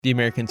The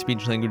American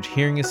Speech Language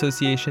Hearing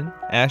Association,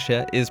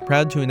 ASHA, is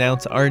proud to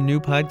announce our new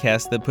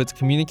podcast that puts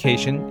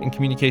communication and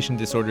communication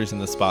disorders in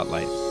the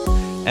spotlight.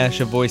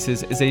 ASHA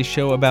Voices is a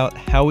show about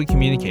how we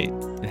communicate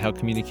and how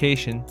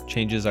communication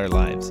changes our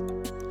lives.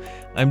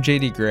 I'm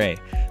JD Gray.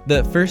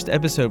 The first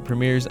episode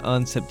premieres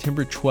on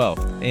September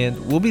 12th, and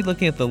we'll be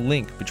looking at the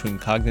link between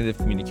cognitive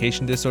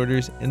communication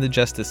disorders and the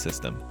justice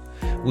system.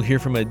 We'll hear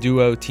from a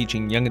duo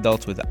teaching young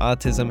adults with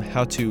autism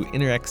how to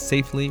interact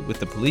safely with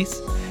the police,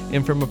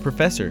 and from a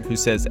professor who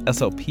says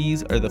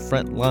SLPs are the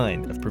front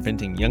line of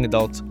preventing young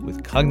adults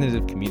with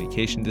cognitive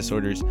communication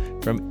disorders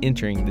from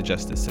entering the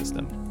justice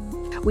system.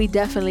 We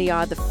definitely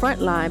are the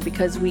front line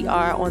because we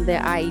are on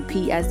their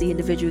IEP as the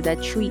individual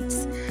that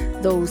treats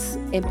those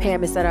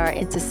impairments that are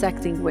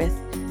intersecting with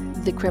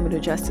the criminal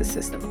justice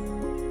system.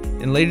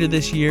 And later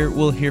this year,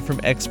 we'll hear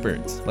from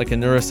experts, like a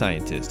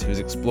neuroscientist who's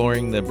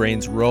exploring the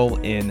brain's role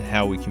in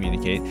how we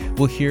communicate.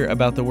 We'll hear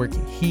about the work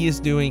he is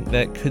doing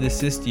that could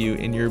assist you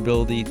in your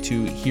ability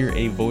to hear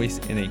a voice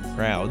in a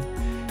crowd.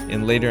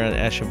 And later on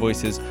ASHA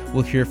Voices,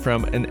 we'll hear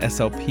from an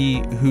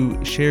SLP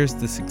who shares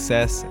the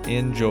success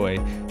and joy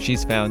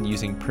she's found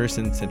using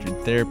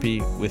person-centered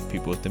therapy with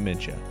people with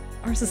dementia.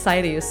 Our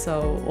society is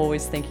so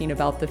always thinking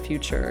about the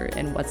future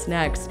and what's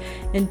next.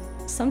 And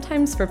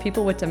sometimes for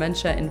people with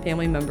dementia and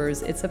family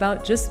members, it's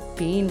about just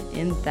being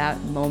in that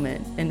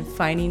moment and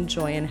finding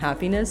joy and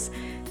happiness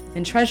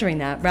and treasuring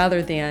that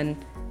rather than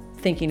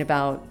thinking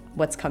about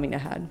what's coming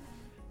ahead. And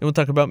we'll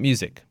talk about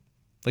music,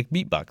 like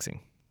beatboxing.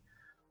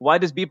 Why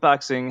does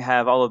beatboxing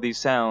have all of these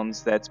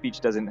sounds that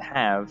speech doesn't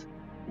have?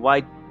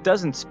 Why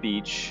doesn't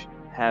speech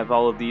have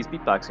all of these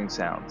beatboxing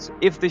sounds?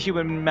 If the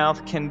human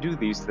mouth can do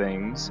these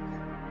things,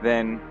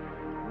 then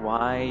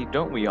why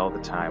don't we all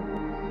the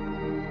time?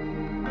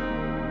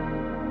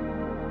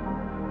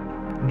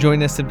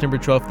 Join us September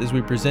 12th as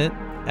we present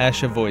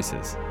ASHA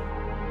Voices.